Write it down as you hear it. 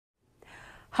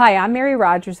Hi, I'm Mary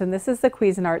Rogers, and this is the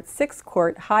Cuisinart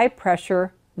 6-quart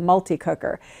high-pressure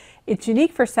multi-cooker. It's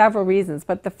unique for several reasons,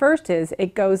 but the first is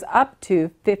it goes up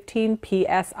to 15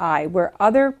 psi, where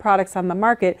other products on the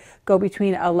market go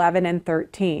between 11 and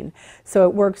 13. So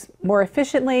it works more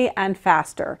efficiently and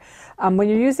faster. When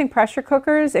you're using pressure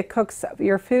cookers, it cooks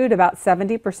your food about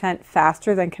 70%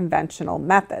 faster than conventional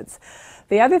methods.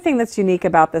 The other thing that's unique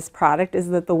about this product is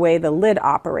that the way the lid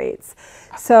operates.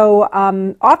 So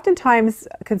oftentimes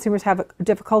consumers have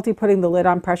difficulty putting the lid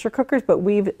on pressure cookers, but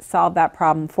we've solved that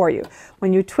problem for you.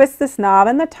 When you twist this knob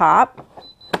in the top,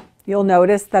 you'll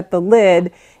notice that the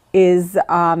lid is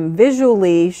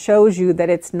visually shows you that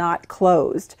it's not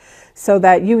closed, so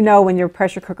that you know when your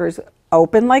pressure cooker's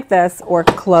open like this or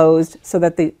closed, so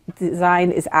that the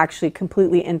design is actually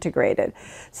completely integrated.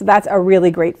 So that's a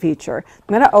really great feature.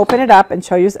 I'm going to open it up and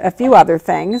show you a few other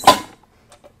things.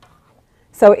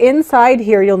 So inside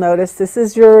here, you'll notice this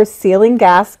is your sealing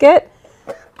gasket.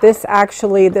 This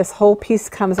whole piece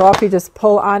comes off. You just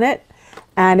pull on it,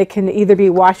 and it can either be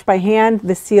washed by hand.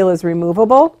 The seal is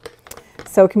removable,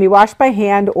 so it can be washed by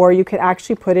hand, or you can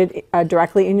actually put it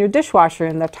directly in your dishwasher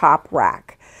in the top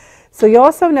rack. So you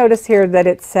also notice here that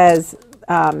it says,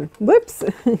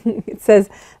 it says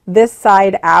this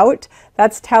side out.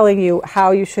 That's telling you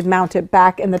how you should mount it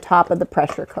back in the top of the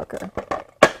pressure cooker.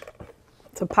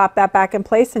 So pop that back in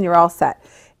place and you're all set.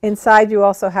 Inside you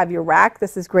also have your rack.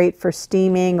 This is great for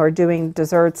steaming or doing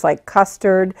desserts like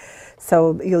custard.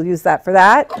 So you'll use that for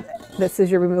that. This is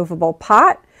your removable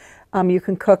pot. You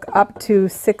can cook up to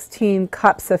 16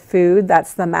 cups of food.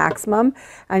 That's the maximum.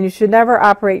 And you should never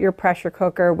operate your pressure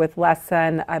cooker with less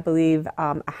than, I believe,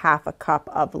 a half a cup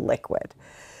of liquid.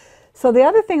 So the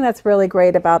other thing that's really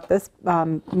great about this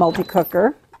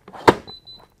multi-cooker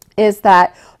is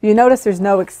that you notice there's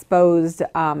no exposed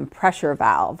pressure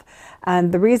valve.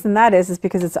 And the reason that is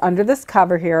because it's under this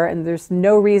cover here, and there's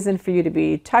no reason for you to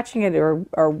be touching it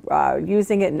or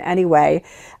using it in any way.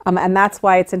 And that's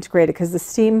why it's integrated, because the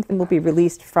steam will be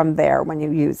released from there when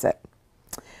you use it.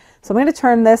 So I'm going to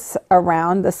turn this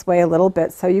around this way a little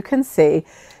bit so you can see.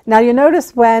 Now you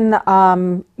notice when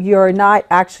you're not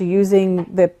actually using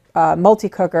the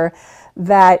multi-cooker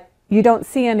that you don't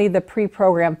see any of the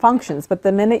pre-programmed functions, but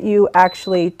the minute you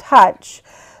actually touch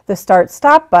the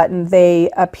start-stop button, they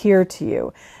appear to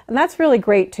you. And that's really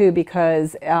great too,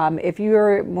 because if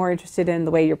you're more interested in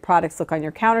the way your products look on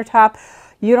your countertop,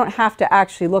 you don't have to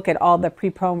actually look at all the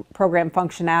pre-programmed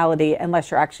functionality unless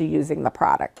you're actually using the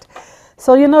product.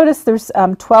 So you'll notice there's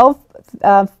 12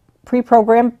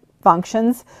 pre-programmed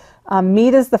functions.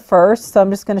 Meat is the first, so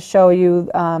I'm just going to show you,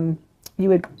 you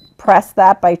would press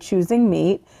that by choosing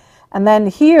meat. And then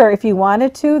here, if you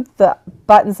wanted to, the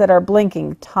buttons that are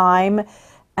blinking, time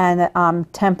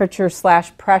and temperature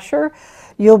 / pressure,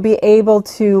 you'll be able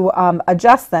to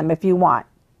adjust them if you want.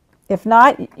 If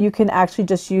not, you can actually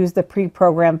just use the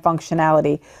pre-programmed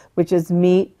functionality, which is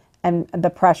meat and the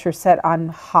pressure set on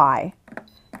high.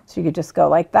 So you could just go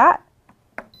like that,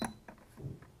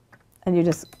 and you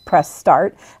just press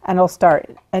start, and it'll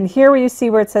start. And here where you see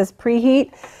where it says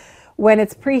preheat, when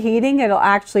it's preheating, it'll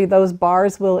actually, those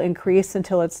bars will increase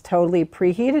until it's totally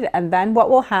preheated, and then what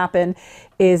will happen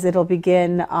is it'll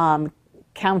begin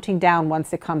counting down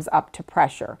once it comes up to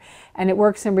pressure. And it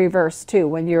works in reverse too.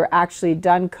 When you're actually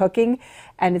done cooking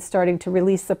and it's starting to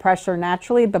release the pressure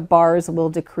naturally, the bars will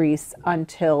decrease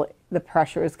until the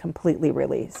pressure is completely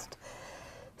released.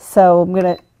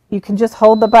 So you can just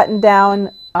hold the button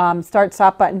down,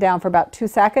 start-stop button down for about 2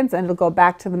 seconds, and it'll go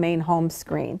back to the main home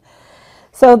screen.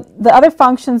 So the other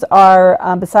functions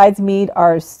are, besides meat,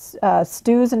 are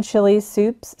stews and chilies,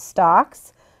 soups,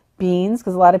 stocks, beans,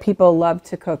 because a lot of people love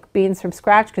to cook beans from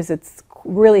scratch because it's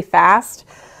really fast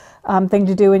thing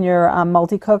to do in your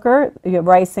multi-cooker. You have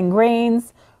rice and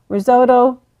grains,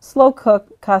 risotto, slow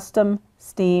cook, custom,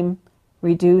 steam,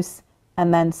 reduce,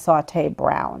 and then saute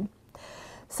brown.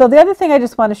 So the other thing I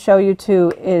just want to show you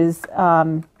too is,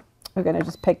 we're going to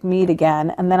just pick meat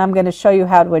again, and then I'm going to show you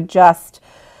how to adjust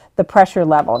the pressure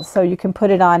level. So you can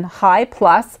put it on high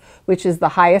plus, which is the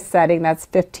highest setting, that's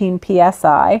 15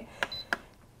 psi.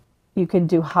 You can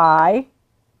do high,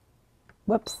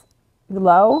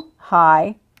 low,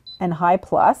 high, and high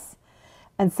plus.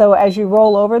 And so as you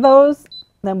roll over those,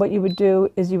 then what you would do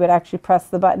is you would actually press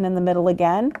the button in the middle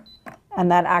again,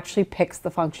 and that actually picks the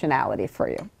functionality for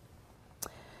you.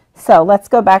 So let's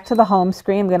go back to the home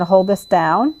screen. I'm going to hold this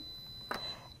down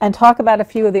and talk about a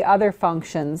few of the other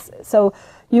functions. So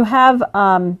you have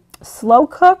slow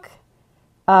cook,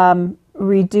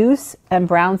 reduce, and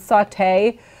brown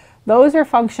saute. Those are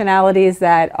functionalities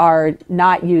that are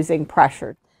not using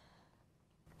pressure.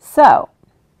 So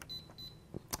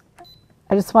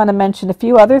I just want to mention a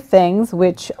few other things,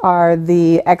 which are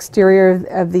the exterior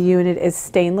of the unit is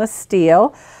stainless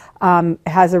steel. It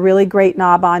has a really great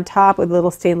knob on top with a little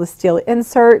stainless steel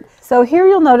insert. So here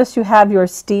you'll notice you have your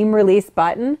steam release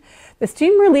button. The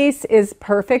steam release is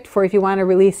perfect for if you want to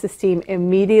release the steam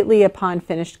immediately upon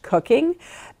finished cooking,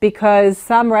 because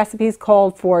some recipes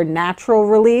call for natural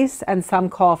release and some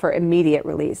call for immediate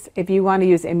release. If you want to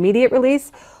use immediate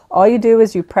release, all you do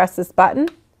is you press this button,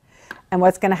 and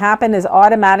what's going to happen is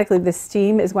automatically the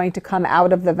steam is going to come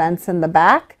out of the vents in the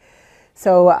back.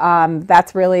 So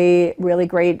that's really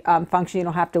great function. You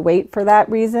don't have to wait for that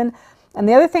reason. And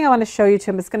the other thing I want to show you,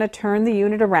 Tim, is going to turn the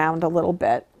unit around a little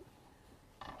bit.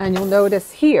 And you'll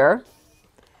notice here,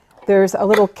 there's a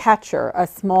little catcher, a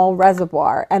small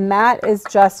reservoir, and that is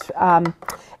just,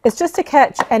 it's just to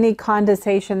catch any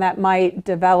condensation that might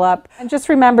develop. And just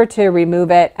remember to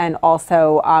remove it and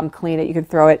also clean it. You can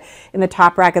throw it in the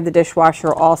top rack of the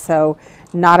dishwasher also,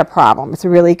 not a problem. It's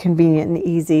really convenient and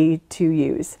easy to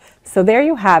use. So there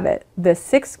you have it, the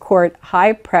 6-quart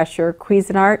high-pressure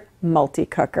Cuisinart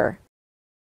multi-cooker.